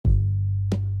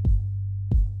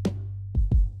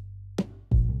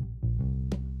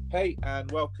Hey, and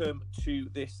welcome to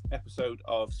this episode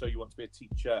of So You Want to Be a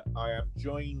Teacher. I am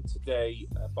joined today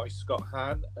by Scott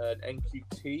Hann, an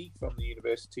NQT from the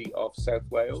University of South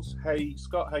Wales. Hey,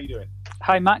 Scott, how you doing?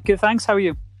 Hi, Matt. Good, thanks. How are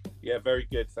you? Yeah, very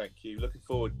good, thank you. Looking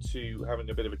forward to having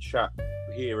a bit of a chat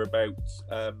here about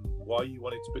why you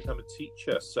wanted to become a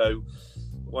teacher. So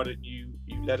why don't you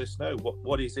let us know,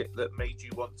 what is it that made you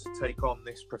want to take on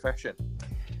this profession?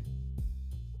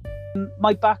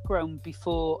 My background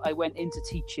before I went into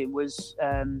teaching was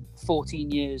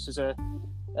 14 years as a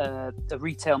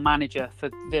retail manager for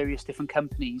various different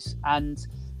companies. And,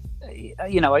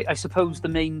 I suppose the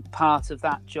main part of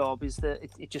that job is that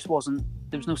it just wasn't,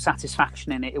 there was no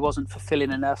satisfaction in it. It wasn't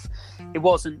fulfilling enough. It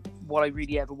wasn't what I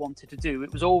really ever wanted to do.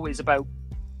 It was always about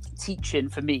teaching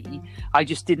for me. I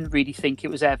just didn't really think it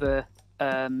was ever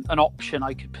an option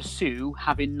I could pursue,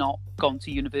 having not gone to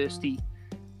university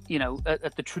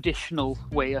at the traditional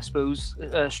way, I suppose,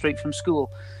 straight from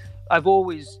school. I've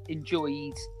always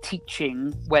enjoyed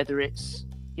teaching, whether it's,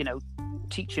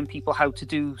 teaching people how to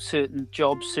do certain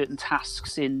jobs, certain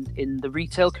tasks in the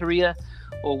retail career,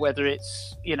 or whether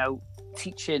it's,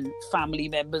 teaching family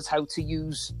members how to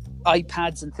use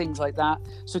iPads and things like that.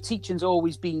 So teaching's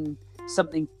always been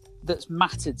something that's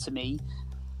mattered to me.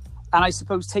 And I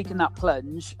suppose taking that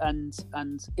plunge and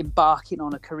embarking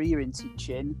on a career in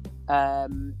teaching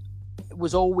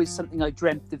was always something I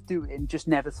dreamt of doing, just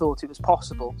never thought it was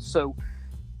possible. So,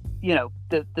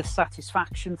 the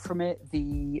satisfaction from it,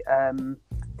 the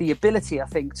ability, I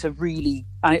think, to really,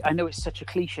 I know it's such a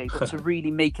cliche, but to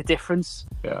really make a difference.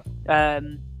 Yeah.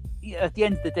 At the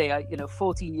end of the day,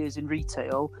 14 years in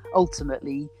retail,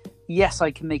 ultimately, yes,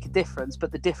 I can make a difference,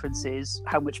 but the difference is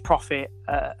how much profit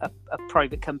a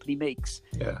private company makes.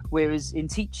 Yeah. Whereas in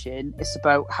teaching, it's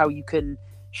about how you can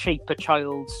shape a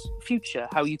child's future,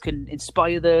 how you can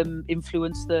inspire them,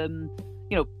 influence them,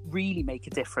 really make a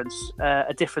difference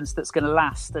that's going to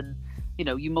last. And,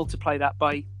 you multiply that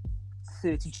by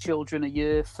 30 children a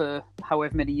year for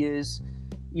however many years,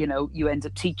 you end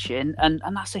up teaching. And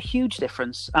that's a huge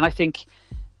difference. And I think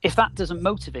if that doesn't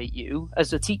motivate you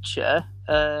as a teacher,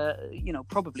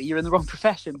 probably you're in the wrong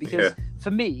profession, because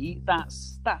for me,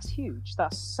 that's huge.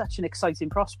 That's such an exciting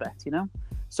prospect,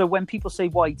 So when people say,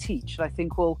 why teach? I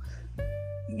think, well,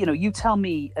 you tell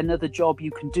me another job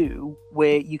you can do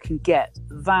where you can get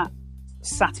that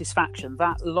satisfaction,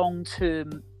 that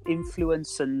long-term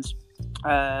influence and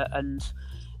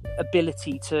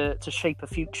ability to shape a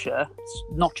future. It's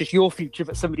not just your future,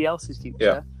 but somebody else's future.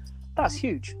 Yeah. That's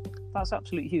huge. That's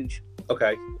absolutely huge.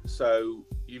 Okay, so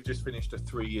you've just finished a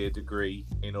 3-year degree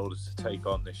in order to take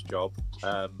on this job.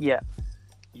 Yeah.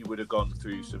 You would have gone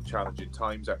through some challenging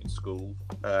times out in school.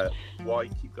 Why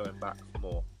keep going back for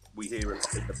more? We hear a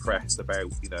lot in the press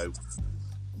about,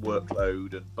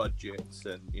 workload and budgets,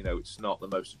 and it's not the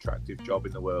most attractive job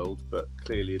in the world, but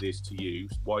clearly it is to you.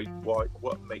 Why?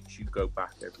 What makes you go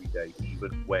back every day,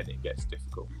 even when it gets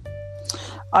difficult?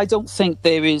 I don't think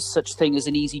there is such thing as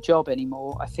an easy job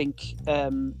anymore. I think,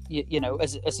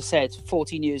 as I said,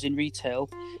 14 years in retail,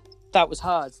 that was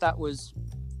hard. There was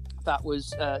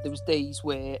days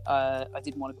where I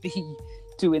didn't want to be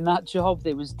doing that job.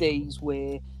 There was days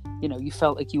where, you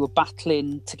felt like you were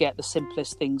battling to get the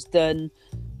simplest things done.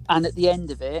 And at the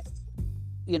end of it,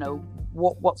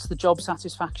 what's the job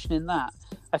satisfaction in that?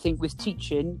 I think with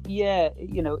teaching,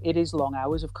 it is long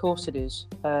hours. Of course it is.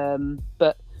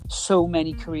 But so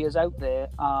many careers out there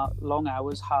are long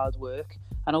hours, hard work,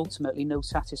 and ultimately no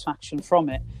satisfaction from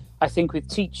it. I think with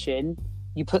teaching,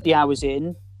 you put the hours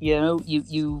in,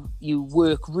 you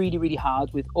work really, really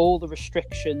hard with all the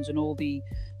restrictions and all the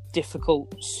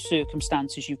difficult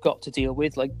circumstances you've got to deal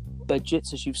with, like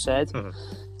budgets, as you've said. Mm-hmm.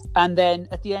 And then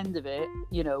at the end of it,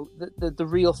 the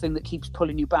real thing that keeps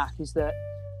pulling you back is that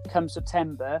come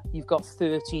September, you've got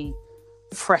 30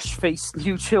 fresh-faced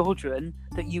new children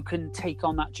that you can take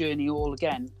on that journey all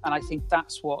again. And I think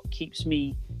that's what keeps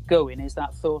me going, is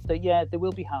that thought that, there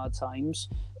will be hard times,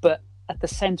 but at the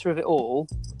centre of it all,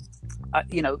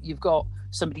 you've got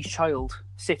somebody's child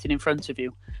sitting in front of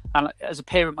you. And as a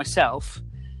parent myself,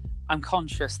 I'm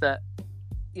conscious that,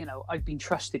 I've been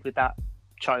trusted with that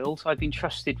child. I've been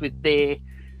trusted with their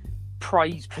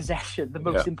prized possession, the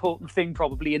most important thing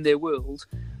probably in their world.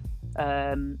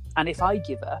 And if I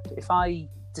give up, if I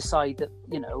decide that,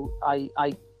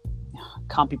 I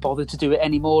can't be bothered to do it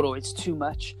anymore, or it's too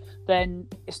much, then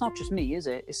it's not just me, is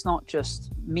it? It's not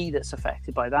just me that's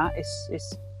affected by that.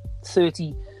 It's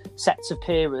 30 sets of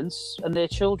parents and their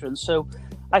children. So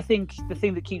I think the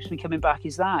thing that keeps me coming back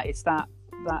is that it's that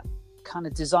kind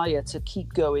of desire to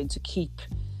keep going, to keep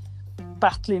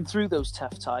battling through those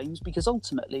tough times, because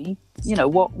ultimately,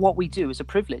 what we do is a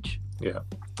privilege. Yeah.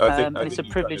 and it's a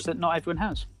privilege that not everyone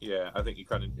has. Yeah, I think you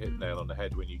kind of hit the nail on the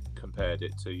head when you compared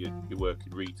it to your work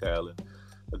in retail, and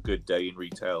a good day in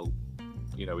retail,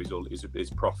 you know, is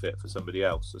profit for somebody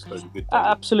else. I suppose a good day,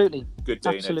 absolutely. Good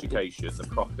day in education, the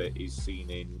profit is seen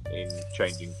in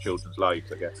changing children's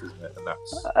lives, I guess, isn't it? And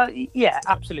that's yeah,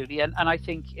 absolutely. And I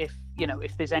think if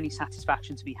there's any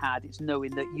satisfaction to be had, it's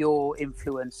knowing that your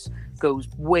influence goes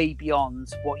way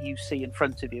beyond what you see in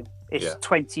front of you. It's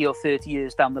 20 or 30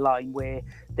 years down the line where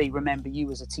they remember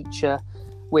you as a teacher,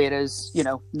 whereas, you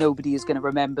know, nobody is going to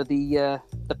remember the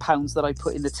pounds that I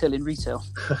put in the till in retail.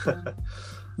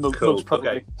 Most probably.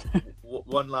 Okay.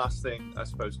 One last thing, I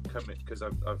suppose, because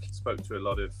I've spoke to a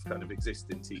lot of kind of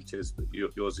existing teachers, but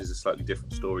yours is a slightly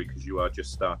different story because you are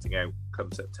just starting out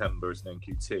come September as an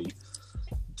NQT.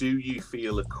 Do you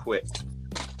feel equipped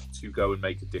to go and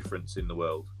make a difference in the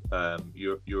world?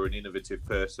 You're an innovative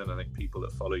person. I think people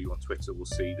that follow you on Twitter will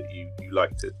see that you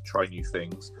like to try new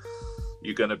things.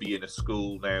 You're going to be in a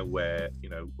school now where, you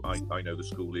know, I know the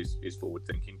school is forward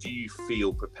thinking. Do you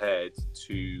feel prepared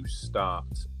to start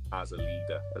as a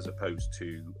leader as opposed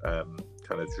to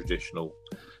kind of traditional,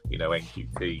 you know,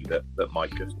 NQT that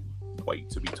might just wait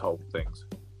to be told things?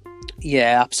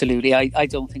 Yeah, absolutely. I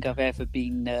don't think I've ever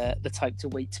been the type to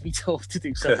wait to be told to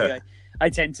do something. I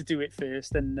tend to do it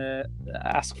first and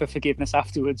ask for forgiveness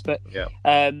afterwards. But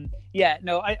I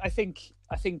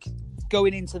think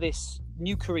going into this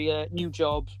new career, new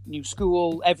job, new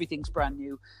school, everything's brand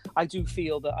new. I do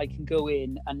feel that I can go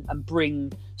in and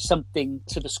bring something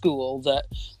to the school that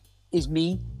is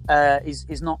me,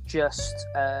 is not just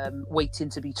waiting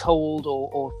to be told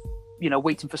or you know,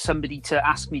 waiting for somebody to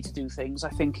ask me to do things. I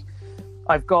think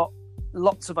I've got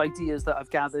lots of ideas that I've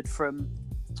gathered from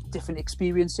different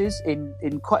experiences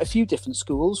in quite a few different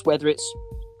schools, whether it's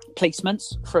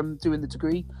placements from doing the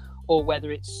degree or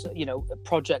whether it's, you know,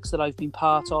 projects that I've been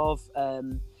part of.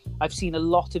 I've seen a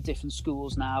lot of different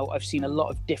schools now. I've seen a lot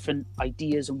of different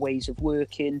ideas and ways of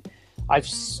working. I've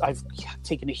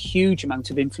taken a huge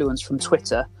amount of influence from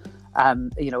Twitter,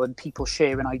 you know, and people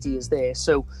sharing ideas there.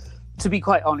 So to be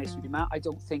quite honest with you, Matt, I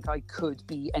don't think I could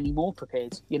be any more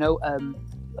prepared. You know,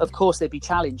 of course there'd be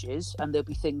challenges and there'll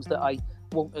be things that I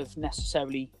won't have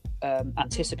necessarily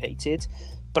anticipated,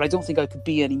 but I don't think I could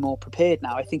be any more prepared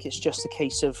now. I think it's just a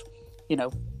case of, you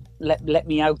know, let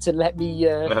me out and let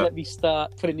me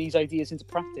start putting these ideas into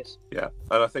practice. Yeah,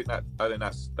 and I think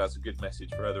that's a good message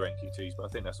for other NQTs, but I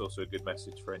think that's also a good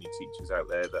message for any teachers out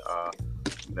there that are,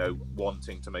 you know,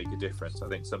 wanting to make a difference. I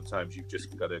think sometimes you've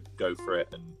just got to go for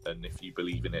it, and if you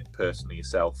believe in it personally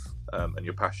yourself, and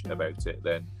you're passionate about it,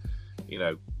 then, you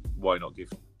know, why not give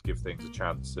things a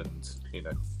chance? And, you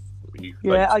know, you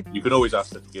can always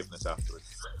ask for forgiveness afterwards.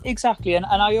 Exactly, and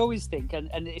I always think, and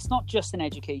it's not just an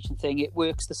education thing, it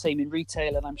works the same in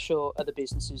retail, and I'm sure other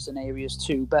businesses and areas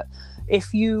too, but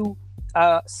if you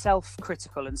are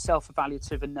self-critical and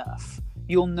self-evaluative enough,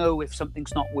 you'll know if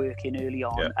something's not working early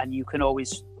on, and you can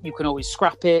always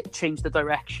scrap it, change the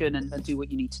direction, and do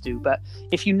what you need to do. But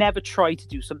if you never try to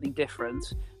do something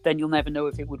different, then you'll never know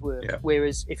if it would work.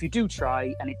 Whereas if you do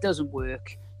try and it doesn't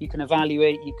work, you can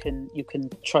evaluate, you can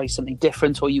try something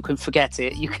different, or you can forget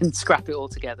it, you can scrap it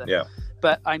altogether.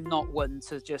 But I'm not one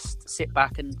to just sit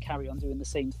back and carry on doing the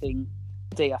same thing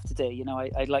day after day. You know,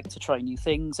 I like to try new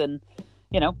things, and,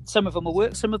 you know, some of them will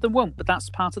work, some of them won't, but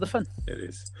that's part of the fun. It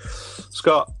is.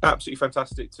 Scott, absolutely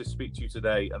fantastic to speak to you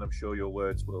today, and I'm sure your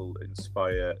words will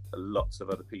inspire lots of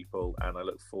other people, and I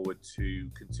look forward to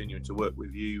continuing to work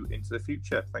with you into the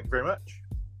future. Thank you very much.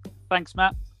 Thanks,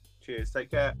 Matt. Cheers.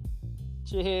 Take care.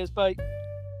 Cheers. Bye.